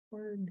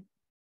Word.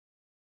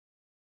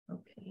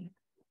 Okay.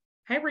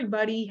 Hi,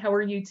 everybody. How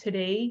are you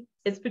today?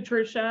 It's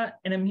Patricia,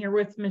 and I'm here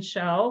with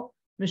Michelle.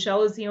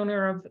 Michelle is the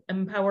owner of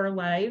Empower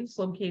Lives,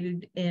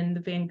 located in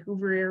the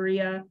Vancouver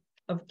area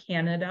of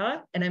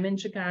Canada, and I'm in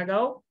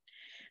Chicago.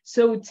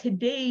 So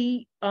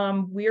today,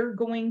 we're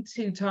going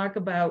to talk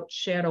about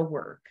shadow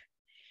work.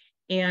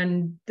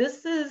 And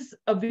this is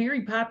a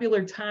very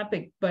popular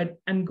topic, but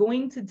I'm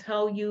going to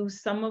tell you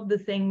some of the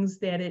things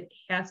that it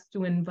has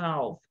to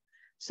involve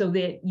so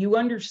that you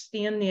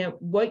understand that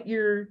what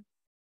you're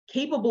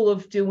capable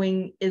of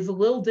doing is a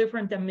little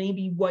different than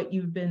maybe what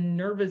you've been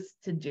nervous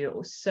to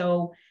do.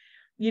 So,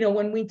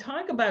 when we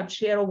talk about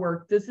shadow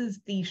work, this is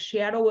the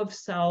shadow of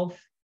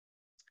self.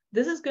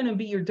 This is going to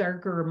be your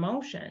darker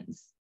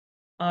emotions.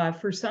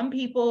 For some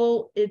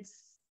people,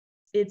 it's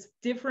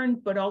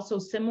different, but also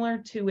similar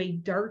to a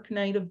dark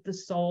night of the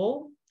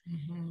soul.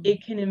 Mm-hmm.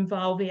 It can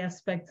involve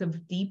aspects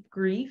of deep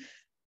grief.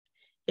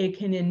 It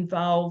can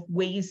involve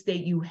ways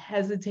that you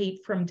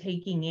hesitate from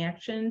taking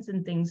actions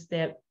and things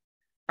that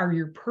are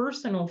your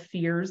personal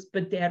fears,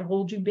 but that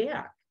hold you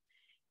back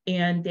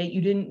and that you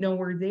didn't know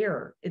were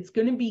there. It's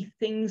going to be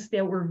things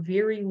that were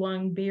very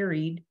long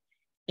buried,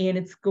 and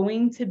it's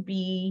going to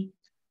be,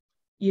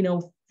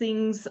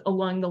 things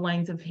along the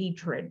lines of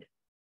hatred.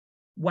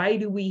 Why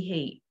do we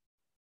hate?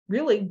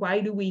 Really,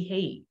 why do we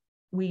hate?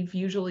 We've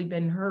usually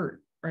been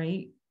hurt,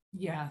 right?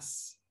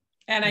 Yes.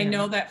 And I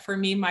know that for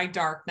me, my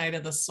dark night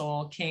of the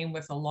soul came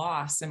with a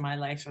loss in my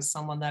life of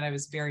someone that I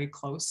was very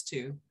close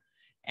to.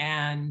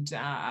 And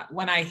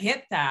when I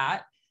hit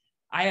that,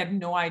 I had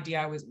no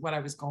idea what I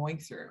was going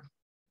through.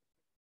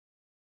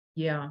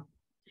 Yeah.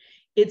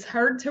 It's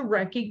hard to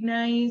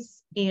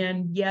recognize,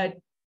 and yet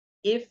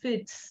if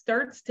it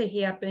starts to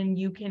happen,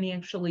 you can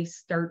actually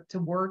start to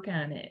work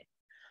on it.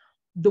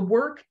 The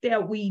work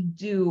that we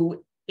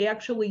do,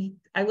 actually,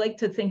 I like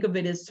to think of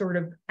it as sort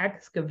of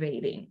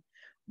excavating,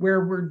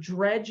 where we're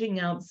dredging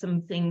out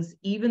some things,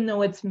 even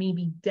though it's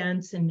maybe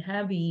dense and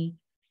heavy,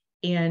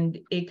 and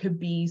it could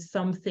be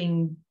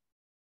something,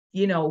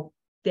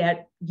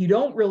 that you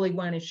don't really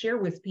want to share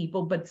with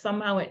people, but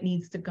somehow it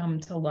needs to come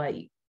to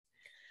light.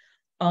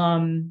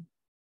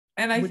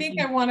 And I think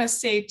I want to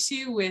say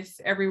too, with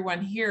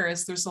everyone here,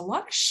 is there's a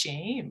lot of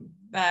shame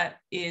that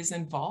is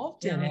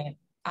involved in it.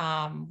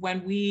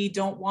 When we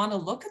don't want to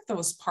look at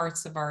those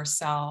parts of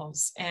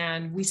ourselves,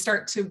 and we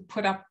start to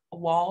put up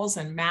walls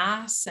and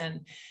masks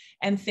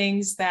and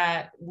things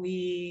that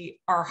we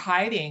are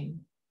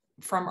hiding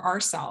from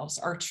ourselves,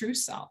 our true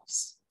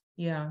selves.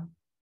 Yeah,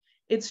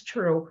 it's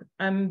true.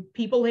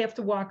 People have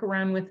to walk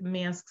around with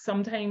masks.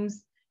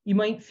 Sometimes you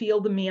might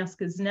feel the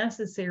mask is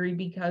necessary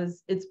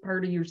because it's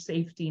part of your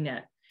safety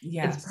net.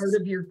 Yes. It's part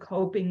of your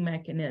coping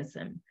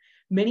mechanism.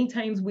 Many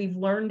times we've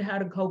learned how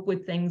to cope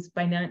with things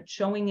by not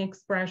showing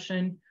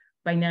expression,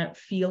 by not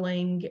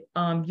feeling.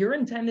 You're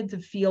intended to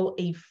feel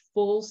a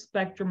full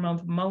spectrum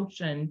of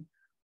emotion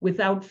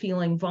without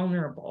feeling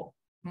vulnerable.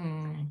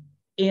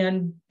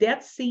 And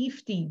that's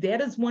safety.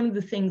 That is one of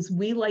the things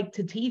we like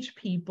to teach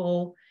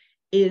people,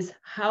 is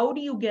how do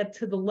you get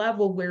to the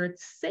level where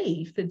it's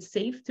safe? It's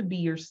safe to be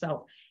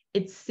yourself.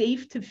 It's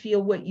safe to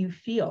feel what you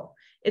feel.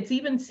 It's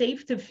even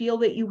safe to feel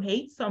that you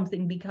hate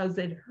something because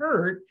it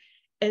hurt,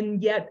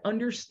 and yet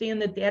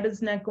understand that that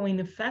is not going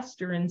to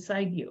fester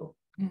inside you.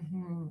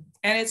 Mm-hmm.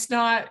 And it's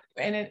not,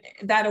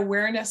 that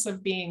awareness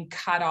of being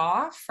cut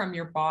off from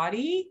your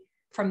body,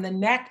 from the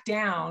neck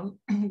down,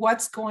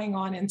 what's going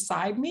on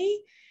inside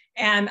me,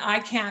 and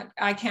I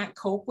can't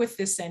cope with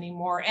this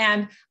anymore.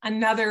 And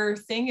another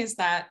thing is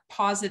that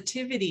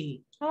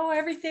positivity. Oh,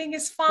 everything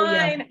is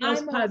fine. Oh,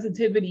 yeah.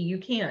 Positivity. You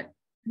can't.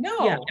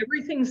 No. Yeah,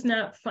 everything's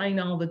not fine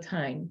all the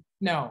time.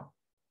 No.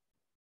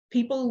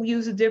 People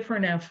use a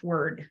different F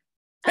word.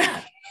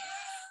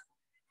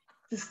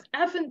 This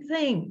effing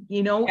thing,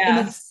 Yes.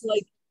 And it's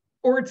like,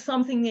 or it's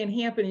something that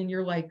happened and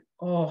you're like,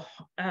 oh,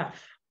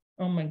 F,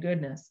 oh my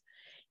goodness.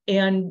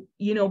 And,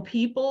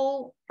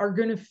 people are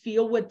going to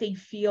feel what they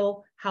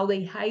feel. How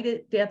they hide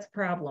it, that's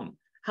problem.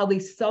 How they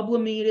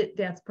sublimate it,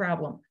 that's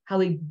problem. How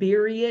they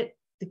bury it,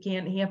 it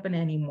can't happen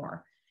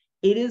anymore.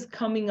 It is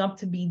coming up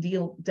to be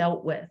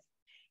dealt with.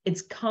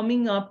 It's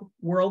coming up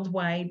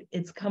worldwide.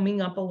 It's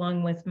coming up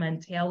along with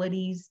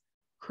mentalities,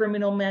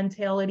 criminal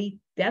mentality.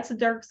 That's a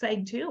dark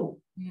side too.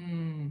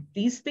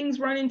 These things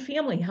run in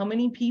family. How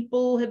many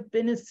people have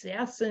been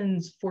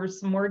assassins for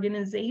some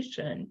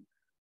organization?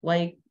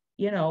 Like,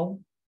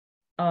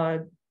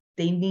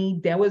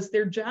 that was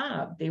their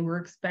job. They were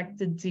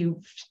expected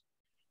to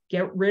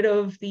get rid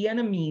of the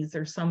enemies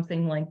or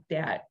something like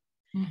that.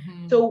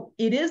 Mm-hmm. So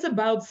it is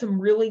about some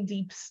really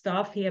deep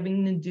stuff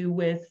having to do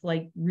with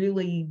like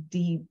really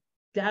deep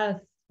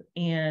death.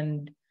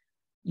 And,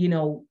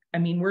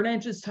 we're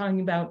not just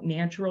talking about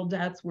natural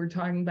deaths. We're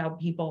talking about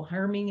people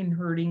harming and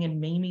hurting and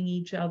maiming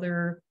each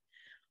other.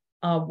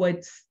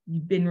 What's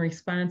been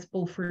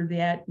responsible for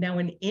that? Now,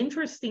 an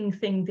interesting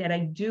thing that I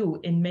do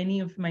in many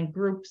of my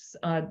groups,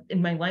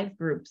 in my life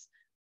groups,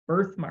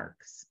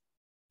 birthmarks.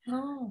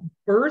 Oh.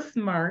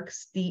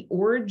 Birthmarks, the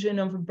origin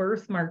of a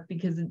birthmark,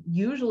 because it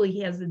usually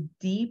has a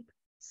deep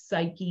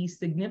psyche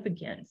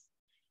significance.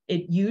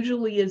 It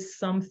usually is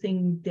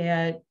something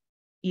that,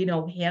 you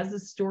know, has a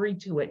story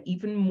to it.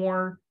 Even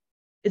more,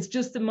 it's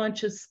just as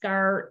much a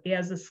scar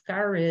as a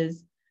scar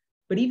is,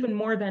 but even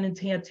more than a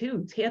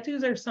tattoo.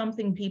 Tattoos are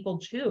something people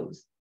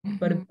choose,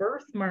 but a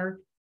birthmark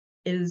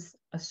is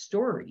a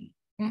story.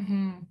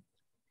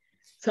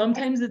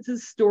 Sometimes it's a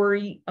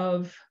story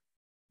of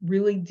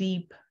really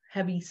deep,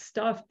 heavy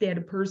stuff that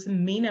a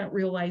person may not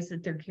realize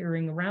that they're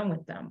carrying around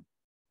with them.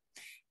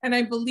 And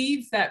I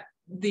believe that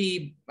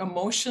the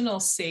emotional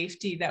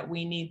safety that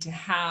we need to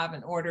have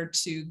in order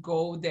to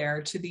go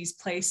there to these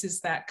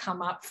places that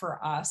come up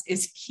for us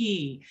is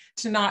key,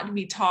 to not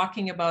be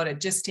talking about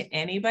it just to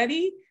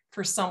anybody,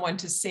 for someone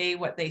to say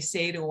what they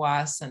say to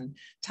us and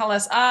tell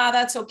us,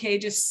 that's okay,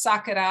 just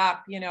suck it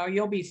up, you know,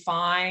 you'll be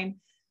fine.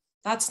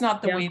 That's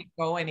not the way to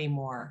go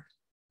anymore.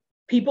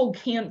 People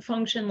can't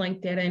function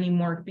like that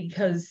anymore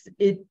because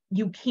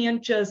you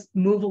can't just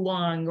move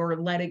along or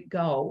let it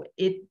go.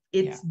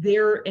 It's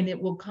there, and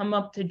it will come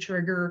up to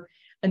trigger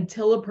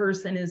until a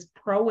person is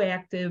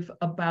proactive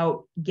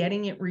about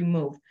getting it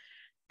removed.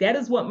 That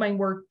is what my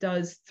work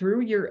does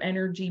through your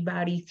energy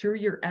body, through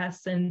your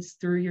essence,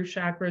 through your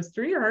chakras,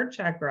 through your heart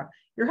chakra.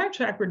 Your heart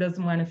chakra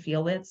doesn't want to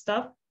feel that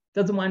stuff,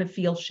 doesn't want to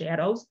feel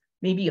shadows,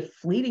 maybe a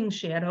fleeting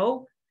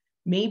shadow,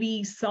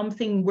 maybe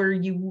something where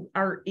you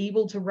are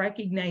able to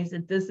recognize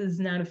that this is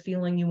not a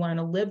feeling you want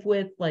to live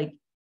with, like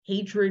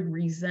hatred,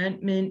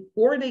 resentment,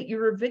 or that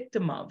you're a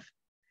victim of.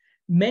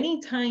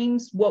 Many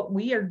times what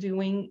we are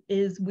doing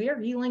is we are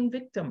healing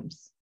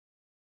victims.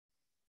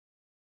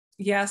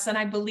 Yes, and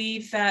I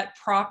believe that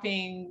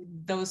propping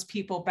those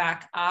people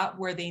back up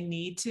where they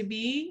need to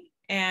be,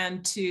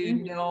 and to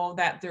know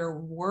that their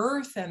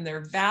worth and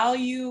their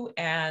value,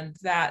 and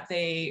that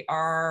they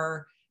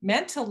are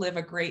meant to live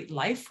a great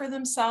life for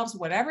themselves,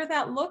 whatever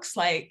that looks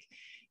like,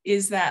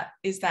 is that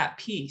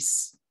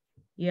peace.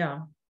 Yeah.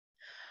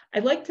 I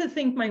like to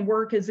think my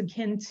work is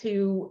akin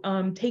to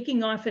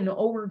taking off an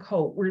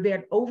overcoat, where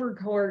that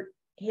overcoat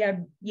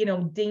had, you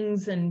know,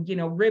 dings and, you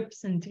know,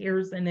 rips and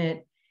tears in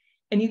it.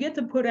 And you get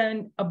to put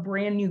on a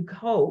brand new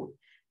coat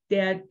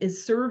that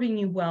is serving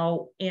you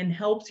well and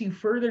helps you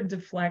further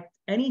deflect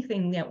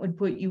anything that would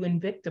put you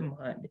in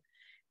victimhood,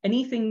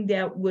 anything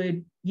that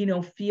would, you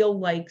know, feel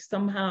like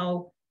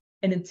somehow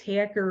an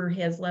attacker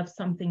has left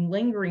something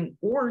lingering,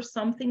 or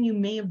something you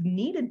may have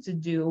needed to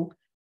do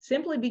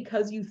simply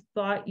because you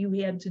thought you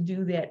had to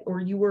do that, or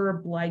you were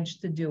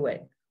obliged to do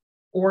it,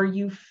 or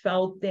you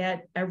felt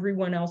that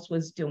everyone else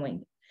was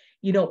doing.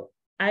 You know,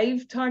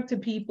 I've talked to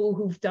people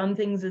who've done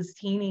things as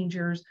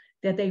teenagers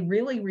that they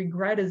really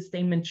regret as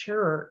they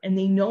mature, and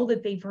they know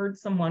that they've hurt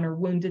someone or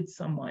wounded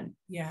someone.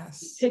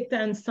 Yes. They picked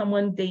on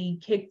someone, they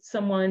kicked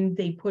someone,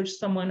 they pushed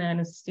someone on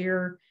a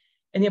stair,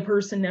 and the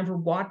person never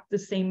walked the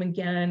same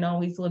again,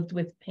 always lived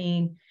with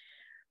pain.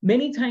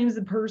 Many times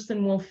the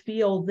person will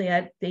feel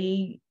that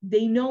they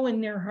know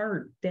in their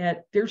heart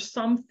that there's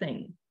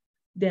something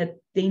that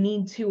they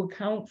need to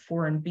account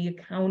for and be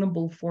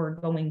accountable for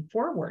going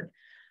forward.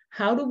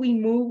 How do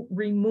we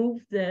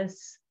remove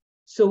this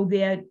so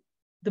that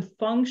the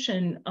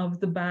function of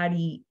the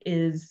body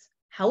is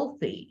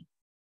healthy?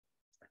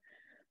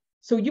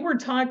 So we were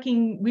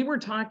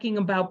talking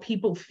about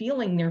people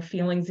feeling their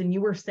feelings, and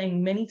you were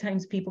saying many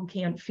times people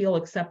can't feel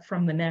except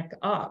from the neck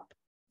up.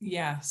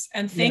 Yes.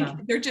 And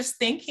they're just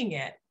thinking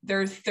it.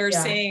 They're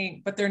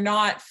saying, but they're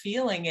not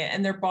feeling it,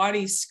 and their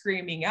body's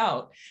screaming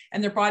out.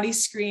 And their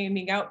body's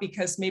screaming out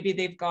because maybe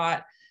they've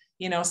got,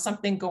 you know,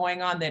 something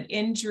going on, that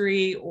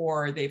injury,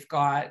 or they've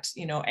got,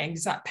 you know,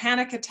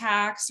 panic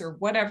attacks or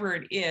whatever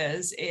it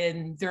is,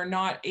 and they're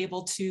not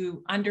able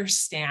to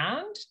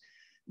understand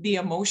the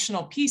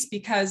emotional piece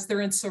because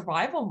they're in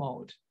survival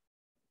mode.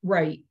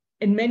 Right.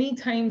 And many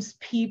times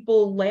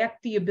people lack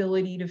the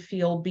ability to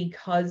feel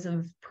because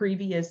of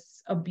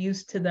previous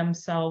abuse to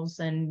themselves,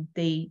 and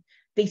they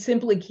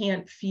simply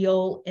can't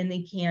feel, and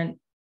they can't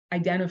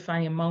identify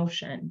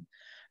emotion.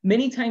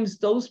 Many times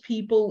those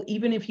people,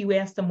 even if you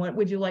ask them, what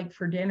would you like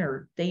for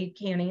dinner? They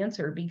can't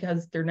answer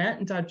because they're not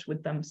in touch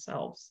with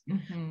themselves.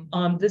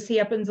 This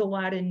happens a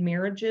lot in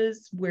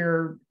marriages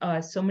where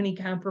so many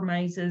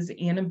compromises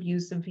and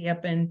abuse have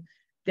happened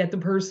that the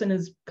person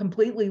has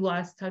completely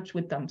lost touch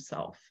with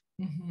themselves.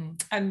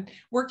 And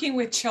working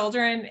with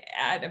children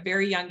at a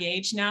very young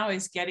age now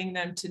is getting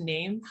them to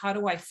name, how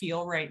do I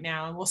feel right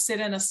now? And we'll sit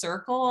in a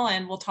circle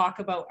and we'll talk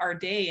about our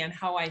day and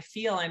how I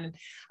feel. And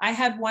I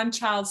had one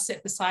child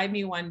sit beside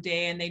me one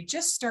day, and they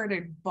just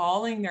started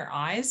bawling their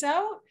eyes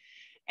out.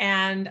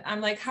 And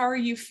I'm like, how are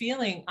you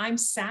feeling? I'm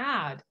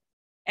sad.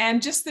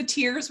 And just the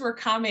tears were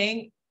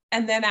coming.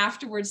 And then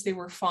afterwards they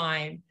were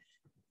fine.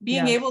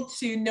 Being able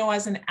to know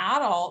as an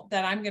adult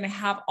that I'm going to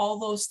have all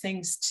those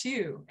things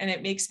too. And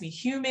it makes me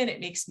human. It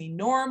makes me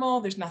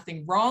normal. There's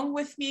nothing wrong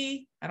with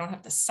me. I don't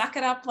have to suck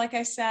it up, like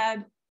I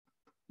said.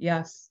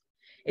 Yes,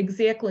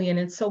 exactly. And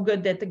it's so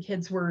good that the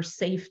kids were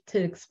safe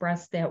to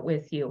express that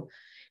with you.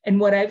 And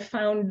what I've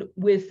found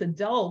with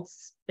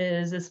adults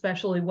is,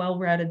 especially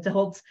well-read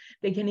adults,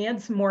 they can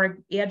add some more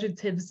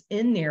adjectives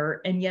in there,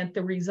 and yet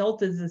the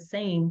result is the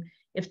same.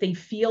 If they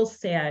feel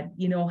sad,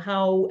 you know,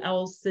 how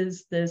else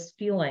is this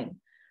feeling?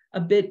 A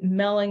bit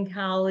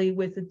melancholy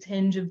with a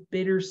tinge of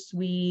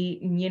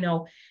bittersweet, and, you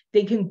know,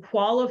 they can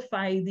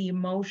qualify the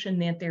emotion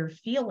that they're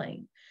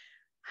feeling.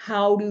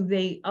 How do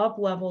they up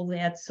level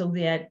that so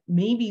that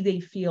maybe they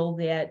feel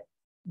that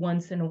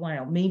once in a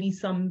while? Maybe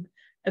some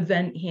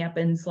event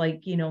happens,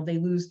 like, you know, they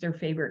lose their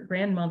favorite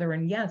grandmother,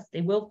 and yes,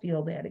 they will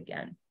feel that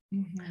again.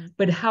 Mm-hmm.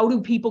 But how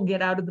do people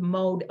get out of the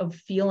mode of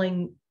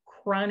feeling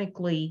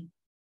chronically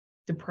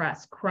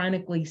depressed,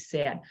 chronically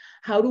sad?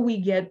 How do we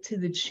get to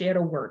the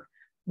shadow work?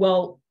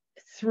 Well,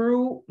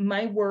 through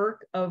my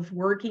work of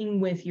working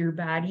with your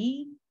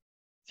body,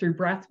 through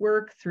breath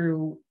work,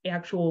 through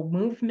actual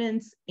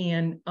movements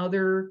and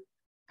other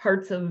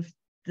parts of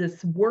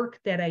this work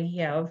that I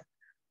have,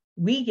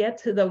 we get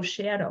to those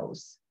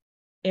shadows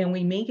and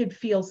we make it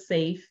feel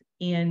safe.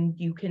 And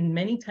you can,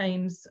 many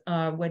times,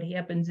 what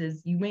happens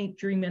is you may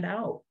dream it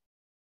out.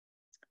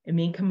 It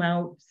may come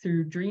out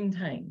through dream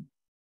time,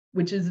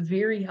 which is a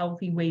very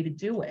healthy way to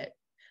do it.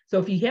 So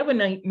if you have a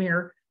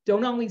nightmare,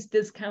 don't always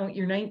discount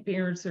your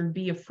nightmares or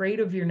be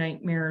afraid of your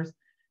nightmares.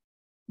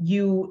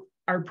 You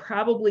are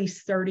probably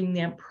starting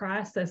that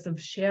process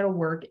of shadow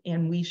work,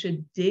 and we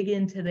should dig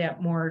into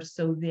that more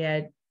so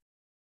that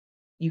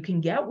you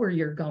can get where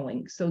you're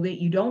going, so that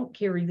you don't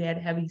carry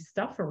that heavy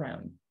stuff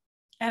around.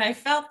 And I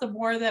felt the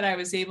more that I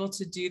was able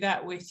to do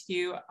that with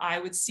you, I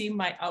would see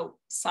my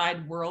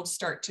outside world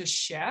start to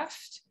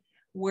shift,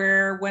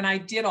 where when I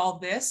did all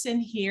this in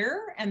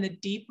here and the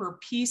deeper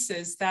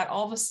pieces, that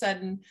all of a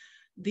sudden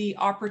the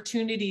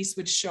opportunities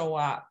would show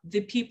up,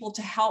 the people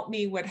to help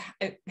me would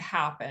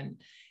happen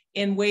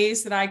in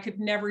ways that I could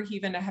never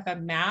even have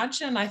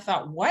imagined. I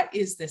thought, what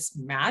is this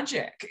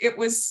magic? It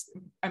was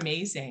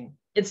amazing.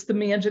 It's the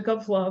magic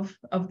of love,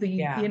 of the,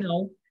 you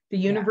know, the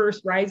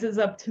universe rises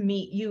up to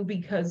meet you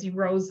because you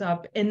rose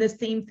up. And the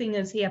same thing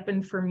has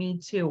happened for me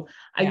too.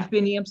 I've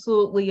been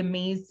absolutely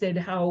amazed at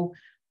how,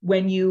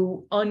 when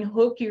you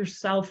unhook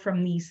yourself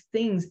from these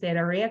things that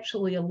are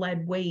actually a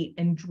lead weight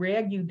and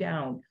drag you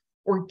down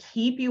or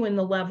keep you in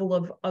the level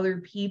of other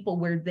people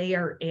where they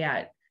are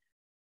at,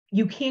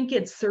 you can't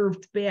get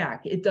served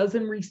back. It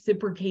doesn't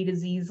reciprocate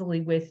as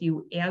easily with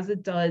you as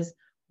it does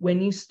when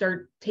you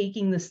start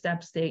taking the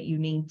steps that you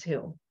need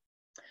to.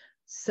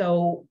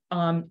 So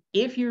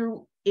if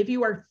you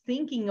are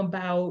thinking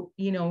about,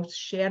 you know,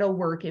 shadow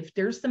work, if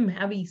there's some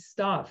heavy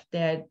stuff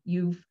that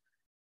you've,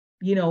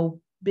 you know,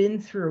 been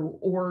through,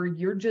 or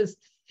you're just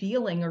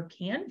feeling or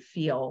can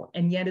feel,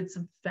 and yet it's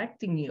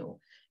affecting you,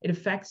 it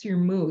affects your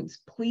moods,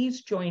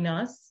 please join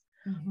us.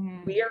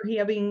 Mm-hmm. We are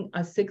having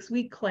a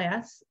 6-week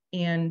class,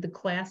 and the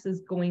class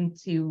is going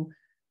to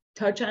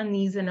touch on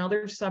these and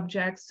other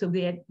subjects so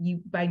that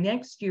you, by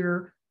next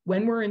year,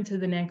 when we're into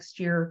the next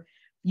year,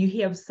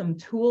 you have some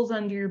tools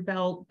under your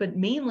belt, but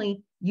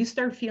mainly you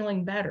start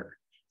feeling better.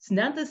 It's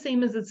not the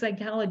same as a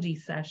psychology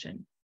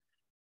session.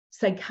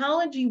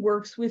 Psychology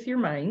works with your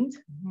mind,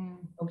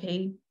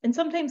 okay, and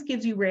sometimes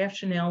gives you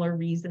rationale or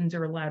reasons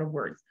or a lot of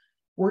words.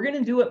 We're going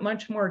to do it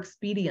much more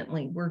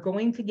expediently. We're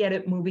going to get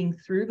it moving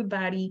through the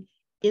body,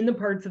 in the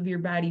parts of your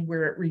body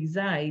where it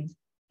resides,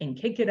 and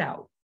kick it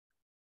out,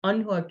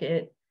 unhook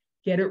it,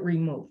 get it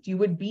removed. You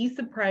would be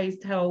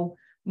surprised how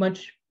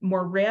much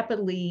more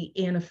rapidly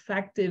and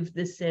effective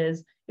this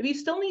is. If you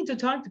still need to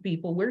talk to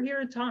people, we're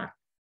here to talk.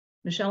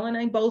 Michelle and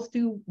I both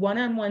do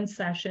one-on-one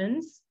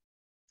sessions,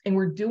 and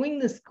we're doing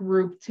this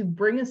group to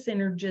bring a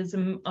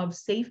synergism of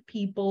safe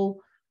people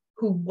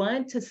who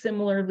want to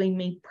similarly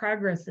make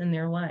progress in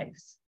their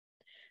lives.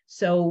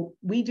 So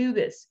we do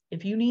this.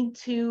 If you need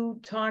to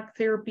talk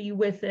therapy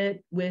with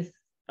it, with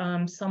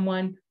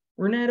someone,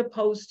 we're not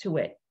opposed to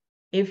it.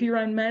 If you're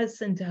on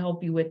medicine to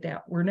help you with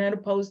that, we're not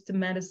opposed to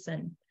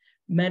medicine.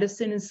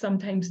 Medicine is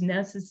sometimes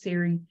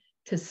necessary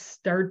to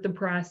start the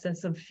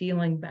process of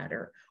feeling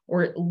better,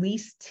 or at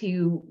least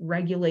to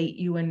regulate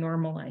you and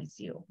normalize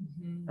you.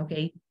 Mm-hmm.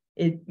 Okay.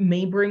 It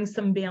may bring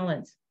some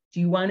balance.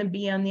 Do you want to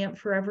be on that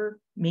forever?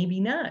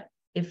 Maybe not.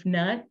 If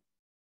not,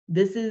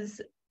 this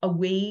is a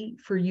way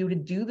for you to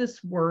do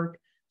this work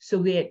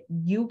so that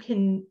you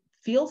can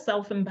feel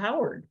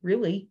self-empowered,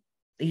 really,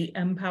 the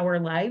empower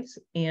lives,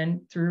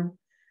 and through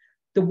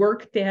the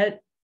work that,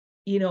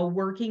 you know,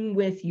 working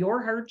with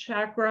your heart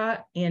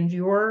chakra and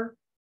your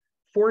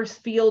force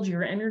field,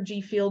 your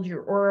energy field,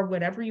 your aura,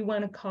 whatever you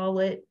want to call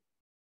it,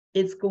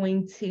 it's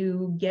going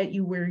to get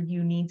you where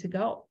you need to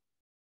go.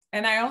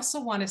 And I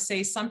also want to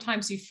say,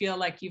 sometimes you feel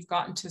like you've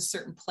gotten to a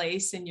certain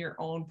place in your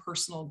own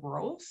personal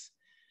growth,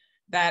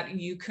 that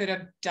you could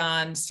have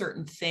done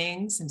certain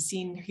things and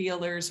seen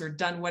healers or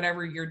done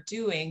whatever you're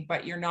doing,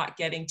 but you're not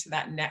getting to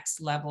that next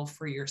level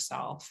for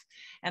yourself.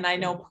 And I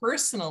know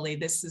personally,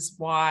 this is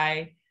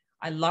why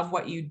I love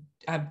what you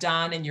have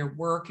done in your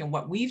work and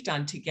what we've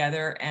done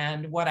together.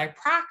 And what I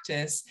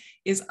practice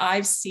is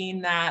I've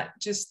seen that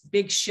just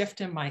big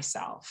shift in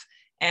myself,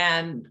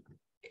 and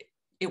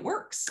it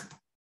works.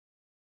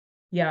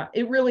 Yeah,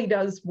 it really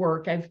does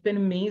work. I've been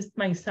amazed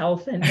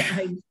myself, and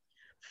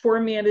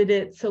formatted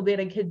it so that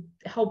I could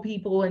help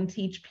people and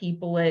teach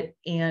people it.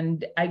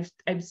 And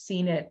I've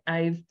seen it.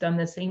 I've done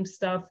the same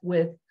stuff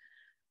with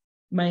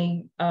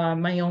my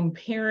own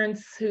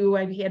parents who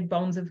I've had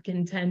bones of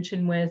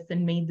contention with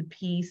and made the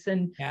peace.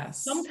 And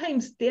yes,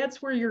 sometimes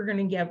that's where you're going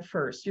to get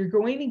first. You're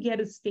going to get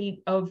a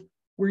state of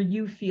where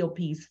you feel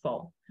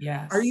peaceful.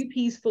 yes. Are you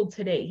peaceful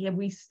today? Have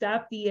we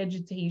stopped the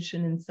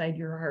agitation inside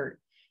your heart?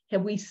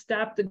 Have we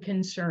stopped the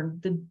concern,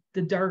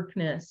 the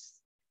darkness?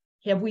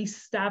 Have we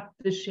stopped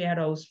the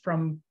shadows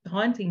from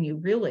haunting you,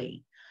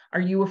 really? Are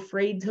you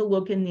afraid to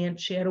look in that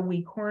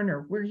shadowy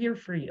corner? We're here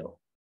for you.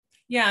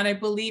 Yeah, and I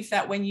believe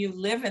that when you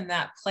live in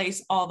that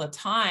place all the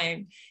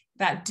time,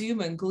 that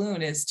doom and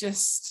gloom is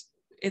just,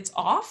 it's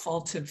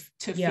awful to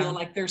feel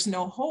like there's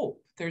no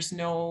hope. There's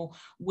no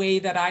way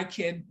that I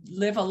could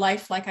live a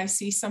life like I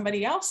see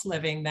somebody else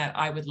living that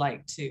I would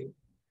like to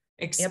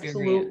experience.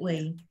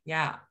 Absolutely.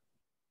 Yeah.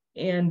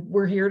 And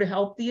we're here to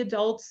help the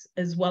adults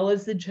as well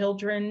as the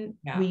children.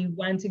 Yeah. We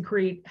want to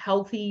create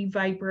healthy,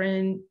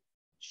 vibrant,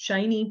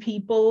 shiny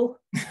people.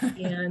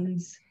 And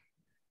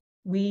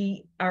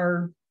we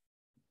are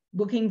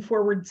looking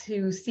forward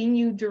to seeing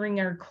you during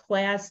our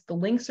class. The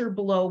links are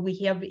below. We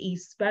have a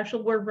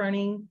special we're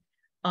running.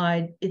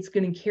 It's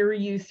going to carry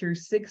you through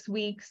 6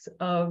 weeks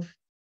of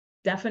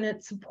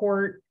definite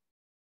support.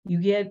 You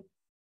get,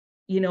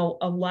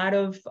 a lot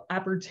of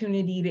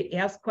opportunity to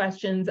ask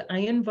questions. I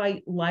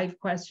invite live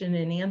question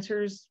and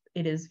answers.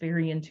 It is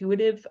very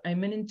intuitive.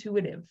 I'm an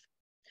intuitive.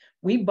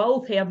 We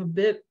both have a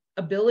bit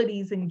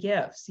abilities and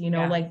gifts,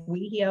 like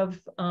we have,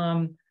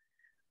 I'm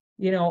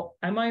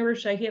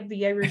Irish. I have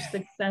the Irish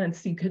sixth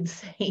sense, you could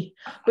say,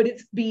 but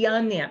it's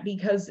beyond that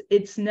because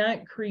it's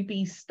not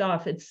creepy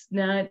stuff. It's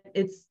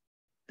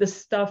the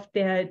stuff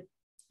that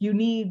you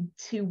need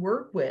to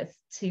work with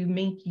to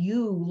make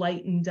you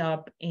lightened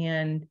up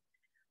and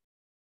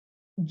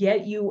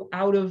get you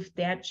out of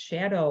that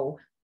shadow.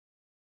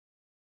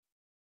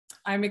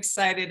 I'm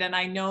excited. And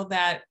I know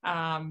that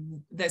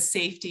that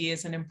safety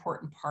is an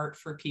important part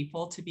for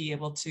people to be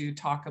able to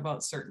talk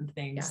about certain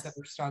things that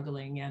are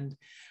struggling. And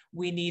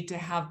we need to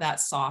have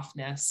that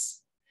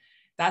softness.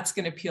 That's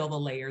going to peel the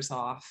layers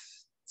off.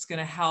 It's going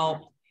to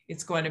help.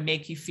 It's going to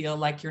make you feel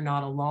like you're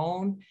not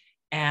alone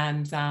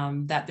and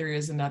that there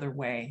is another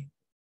way.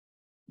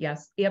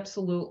 Yes,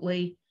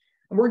 absolutely.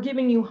 We're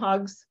giving you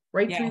hugs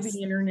right through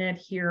the internet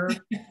here.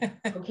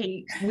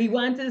 Okay, we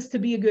want this to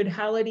be a good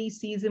holiday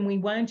season. We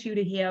want you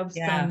to have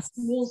some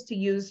tools to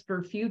use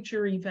for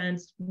future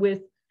events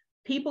with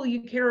people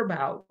you care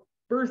about,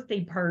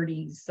 birthday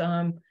parties,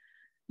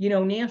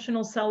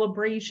 national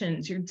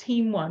celebrations, your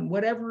team one,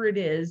 whatever it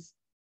is.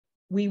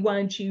 We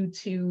want you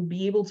to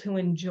be able to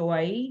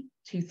enjoy,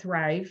 to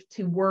thrive,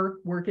 to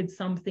work at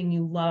something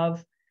you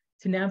love,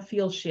 to not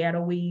feel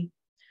shadowy.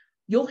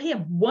 You'll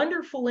have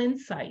wonderful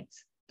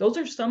insights. Those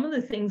are some of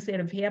the things that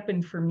have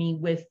happened for me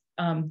with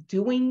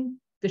doing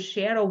the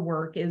shadow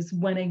work is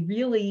when I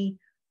really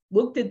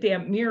looked at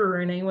that mirror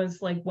and I was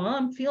like, well,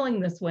 I'm feeling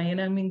this way and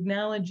I'm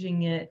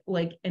acknowledging it,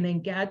 and I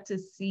got to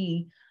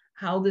see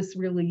how this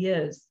really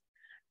is.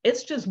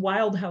 It's just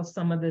wild how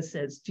some of this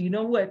is. Do you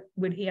know what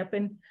would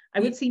happen?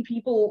 I would see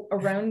people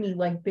around me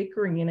like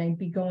bickering and I'd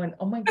be going,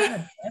 oh my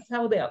God, that's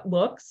how that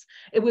looks.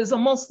 It was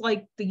almost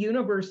like the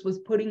universe was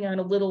putting on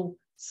a little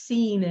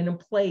scene in a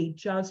play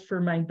just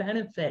for my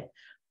benefit.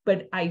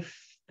 But I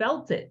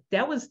felt it.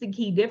 That was the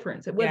key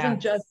difference. It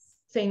wasn't just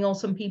saying, oh,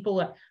 some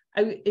people,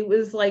 it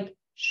was like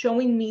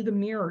showing me the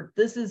mirror.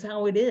 This is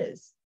how it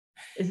is.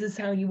 Is this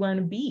how you want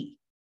to be?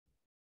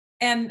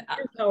 And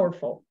very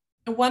powerful.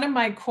 One of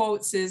my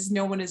quotes is,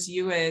 no one is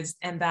you is,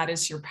 and that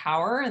is your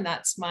power. And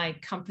that's my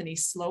company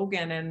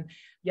slogan. And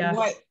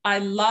what I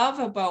love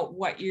about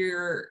what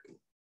you're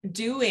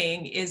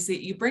doing is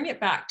that you bring it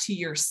back to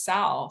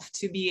yourself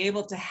to be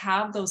able to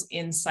have those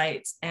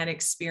insights and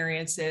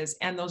experiences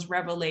and those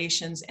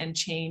revelations and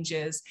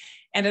changes.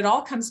 And it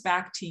all comes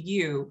back to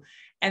you.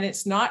 And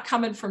it's not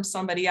coming from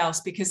somebody else,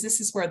 because this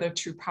is where the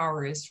true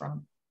power is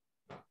from.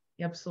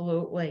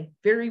 Absolutely.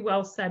 Very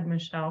well said,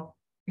 Michelle.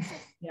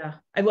 Yeah,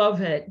 I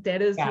love it.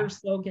 That is her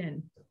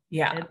slogan.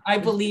 Yeah, I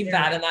believe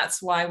that. And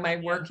that's why my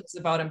work is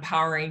about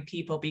empowering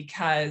people,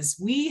 because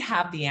we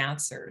have the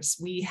answers.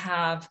 We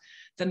have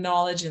the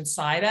knowledge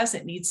inside us.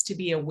 It needs to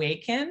be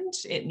awakened.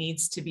 It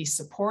needs to be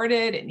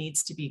supported. It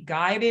needs to be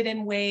guided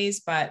in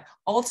ways. But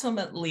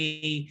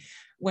ultimately,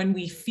 when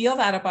we feel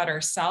that about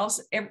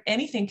ourselves,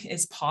 anything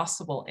is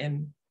possible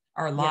in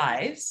our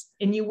lives.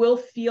 And you will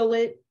feel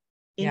it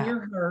in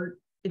your heart.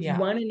 If you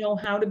want to know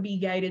how to be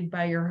guided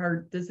by your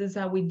heart, this is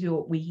how we do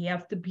it. We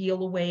have to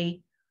peel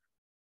away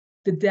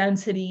the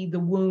density, the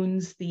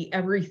wounds, the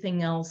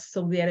everything else,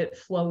 so that it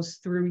flows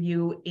through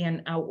you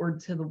and outward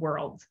to the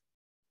world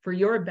for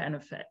your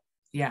benefit.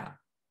 Yeah.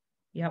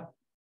 Yep.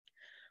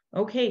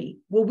 Okay.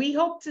 Well, we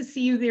hope to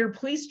see you there.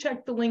 Please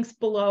check the links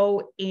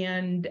below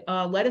and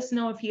let us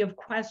know if you have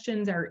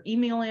questions. Our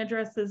email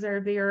addresses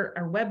are there.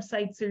 Our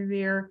websites are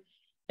there.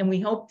 And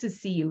we hope to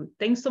see you.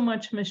 Thanks so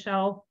much,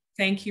 Michelle.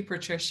 Thank you,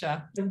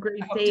 Patricia. Have a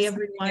great day,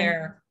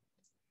 everyone.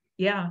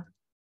 Yeah.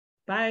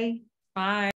 Bye. Bye.